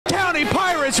County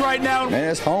Pirates right now. Man,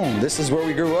 it's home. This is where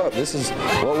we grew up. This is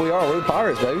what we are. We're the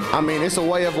Pirates, baby. I mean, it's a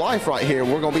way of life right here.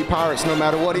 We're going to be Pirates no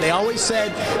matter what. They always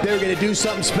said they were going to do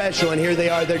something special, and here they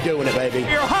are. They're doing it, baby.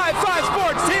 Your High Five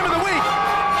Sports Team of the Week,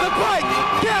 the Pike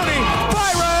County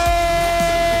Pirates!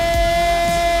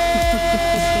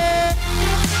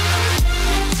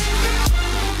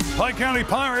 Pike County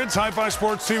Pirates, High Five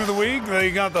Sports Team of the Week.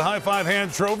 They got the High Five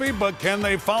Hand Trophy, but can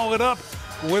they follow it up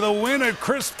with a win at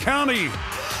Crisp County?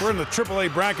 We're in the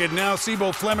AAA bracket now.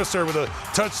 Sebo Flemister with a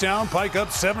touchdown. Pike up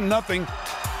 7-0.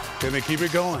 Can they keep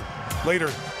it going?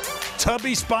 Later,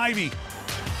 Tubby Spivey.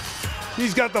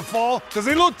 He's got the fall. Does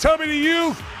he look tubby to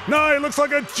you? No, he looks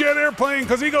like a jet airplane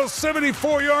because he goes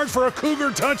 74 yards for a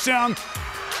Cougar touchdown.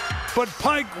 But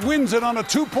Pike wins it on a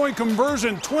 2-point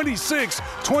conversion,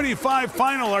 26-25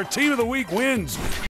 final. Our Team of the Week wins.